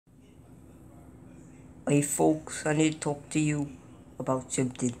Hey folks, I need to talk to you about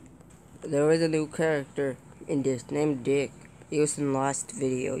something. There is a new character in this named Dick. He was in the last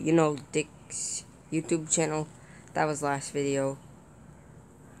video. You know Dick's YouTube channel? That was last video.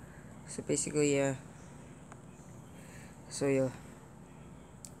 So basically, yeah. So yeah.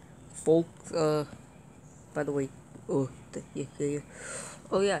 Folks, by the way, yeah.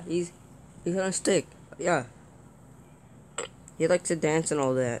 Oh yeah, he's on a stick. Yeah. He likes to dance and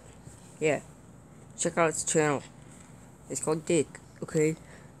all that. Yeah. Check out his channel. It's called Dick, okay?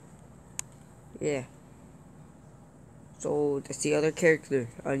 Yeah. So that's the other character.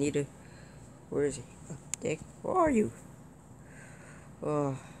 I need to. Where is he? Dick, where are you?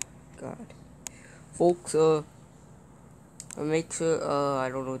 Oh God, folks. Make sure. I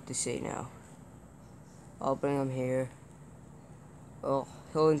don't know what to say now. I'll bring him here. Oh,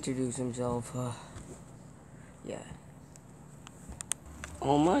 he'll introduce himself. Yeah.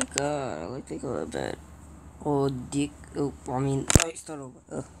 Oh my God, I like to go to bed. Oh, Dick. Oh, I start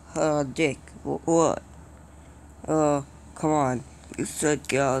over. Dick. What? Come on. You said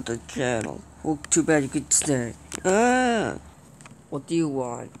get out of the channel. Well, too bad you could stay. What do you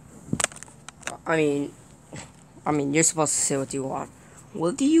want? I mean, you're supposed to say what you want.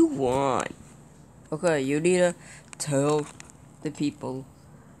 What do you want? Okay, you need to tell the people,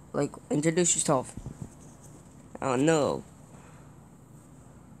 like, introduce yourself. Oh no.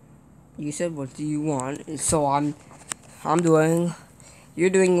 You said what do you want, and so you're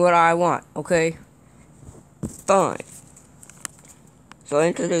doing what I want, okay? Fine. So I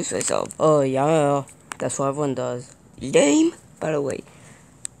introduce myself. Oh yeah, that's what everyone does. Name, by the way.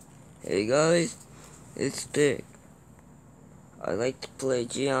 Hey guys, it's Dick. I like to play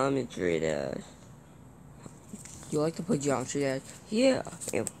Geometry Dash. You like to play Geometry Dash? Yeah,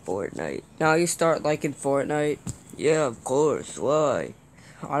 in Fortnite. Now you start liking Fortnite? Yeah, of course. Why?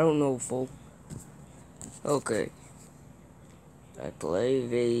 I don't know, folk. Okay. I play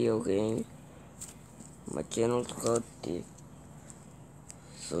video games. My channel's called Dick.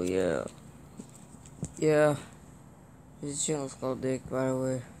 So yeah. Yeah. This channel's called Dick, by the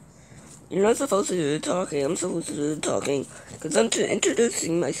way. You're not supposed to do the talking. I'm supposed to do the talking. Because I'm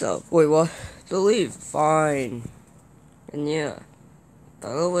introducing myself. Wait, what? So leave. Fine. And yeah.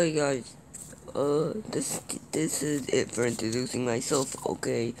 By the way, guys. This is it for introducing myself,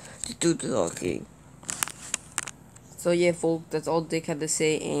 okay? Just do the talking. So yeah, folks, that's all Dick had to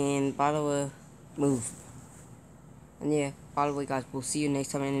say, and by the way, move. And yeah, by the way, guys, we'll see you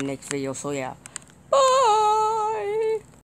next time in the next video, so yeah.